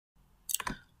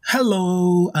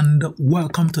Hello and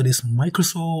welcome to this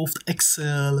Microsoft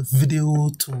Excel video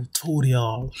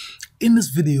tutorial. In this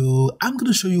video, I'm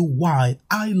going to show you why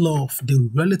I love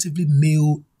the relatively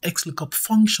new XLOOKUP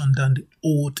function than the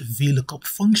old VLOOKUP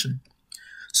function.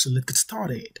 So let's get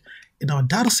started. In our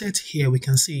data set here, we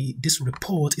can see this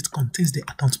report. It contains the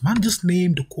account manager's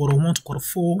name, the Q1 to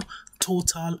Q4,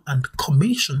 total, and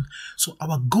commission. So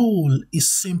our goal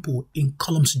is simple. In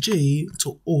columns J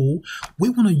to O,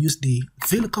 we want to use the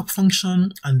VLOOKUP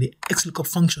function and the XLOOKUP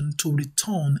function to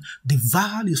return the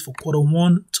values for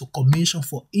Q1 to commission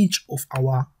for each of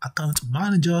our account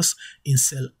managers in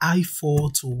cell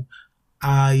I4 to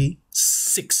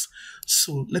I6.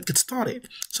 So let's get started.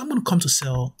 So I'm going to come to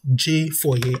cell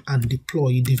J4 here and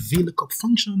deploy the VLOOKUP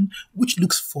function, which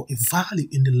looks for a value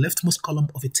in the leftmost column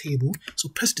of a table. So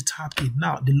press the tab key.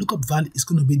 Now the lookup value is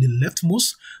going to be the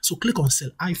leftmost. So click on cell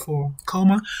I4,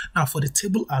 comma. Now for the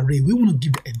table array, we want to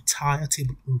give the entire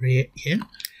table array here,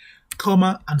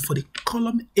 comma, and for the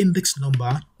column index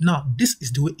number, now this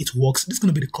is the way it works. This is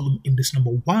going to be the column index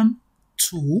number 1,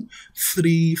 2,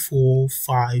 3, 4,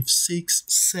 5, 6,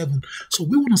 7. So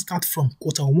we want to start from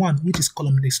Q1, which is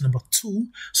column index number 2.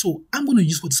 So I'm going to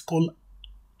use what is called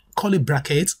curly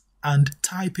bracket and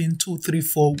type in 2, 3,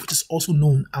 4, which is also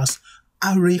known as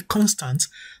array constant.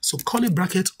 So curly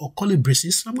bracket or curly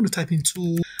braces. So I'm going to type in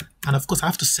 2, and of course I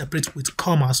have to separate with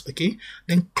commas. Okay,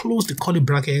 then close the curly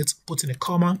bracket, put in a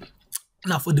comma.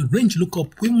 Now for the range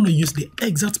lookup, we want to use the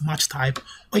exact match type,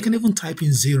 or you can even type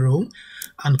in 0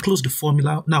 and close the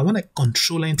formula. Now when I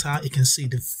control enter, you can see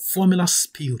the formula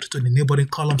spilled to the neighboring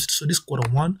columns. So this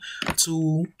Q1,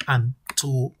 2, and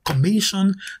to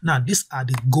commission. Now these are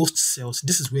the ghost cells.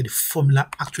 This is where the formula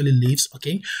actually lives.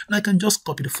 Okay, now I can just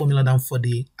copy the formula down for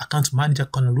the account manager,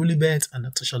 Conor Rulibet and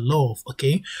Natasha Love.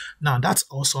 Okay, now that's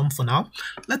awesome for now.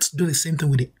 Let's do the same thing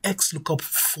with the XLOOKUP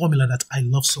formula that I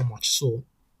love so much. So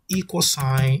equal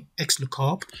sign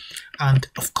XLOOKUP, and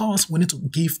of course we need to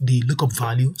give the lookup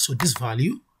value. So this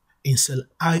value in cell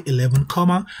I11,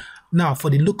 comma. Now for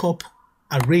the lookup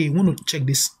array, we want to check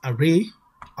this array.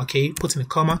 Okay, put in a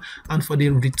comma, and for the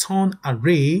return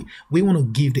array, we want to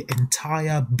give the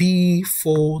entire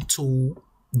B4 to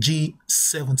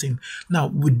G17. Now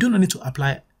we do not need to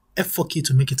apply F4 key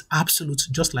to make it absolute,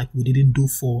 just like we didn't do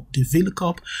for the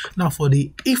VLOOKUP. Now for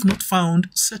the if not found,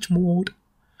 search mode,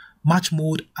 match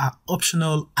mode are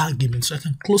optional arguments. So I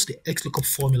can close the XLOOKUP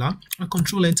formula and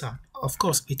control enter. Of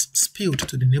course, it's spilled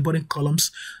to the neighboring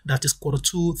columns, that is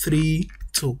Q2, 3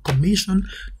 to commission.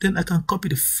 Then I can copy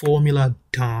the formula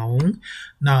down.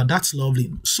 Now that's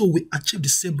lovely. So we achieve the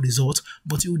same result,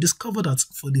 but you will discover that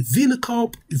for the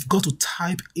VLOOKUP, you've got to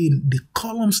type in the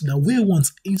columns that we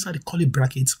want inside the curly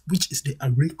brackets, which is the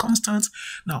array constant.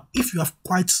 Now, if you have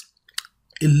quite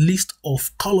a list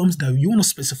of columns that you want to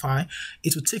specify,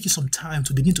 it will take you some time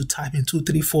to begin to type in 2,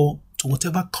 3, 4 to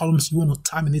whatever columns you want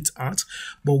to terminate at.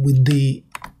 But with the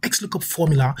XLOOKUP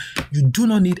formula, you do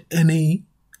not need any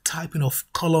typing of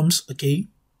columns. Okay,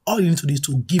 all you need to do is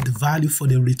to give the value for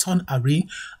the return array,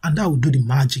 and that will do the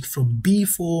magic from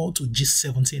B4 to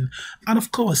G17. And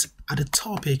of course, at the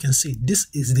top here, you can see this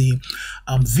is the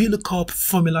VLOOKUP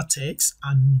formula text,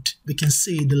 and we can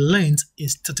see the length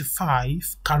is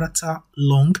 35 character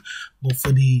long, but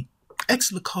for the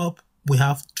XLOOKUP, we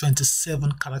have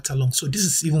 27 character long. So this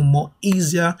is even more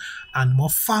easier and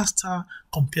more faster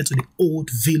compared to the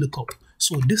old VLOOKUP.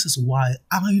 So this is why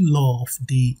I love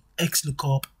the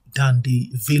XLOOKUP than the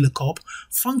VLOOKUP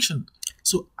function.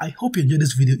 So I hope you enjoyed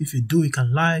this video. If you do, you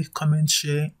can like, comment,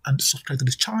 share, and subscribe to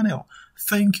this channel.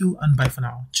 Thank you and bye for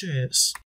now. Cheers.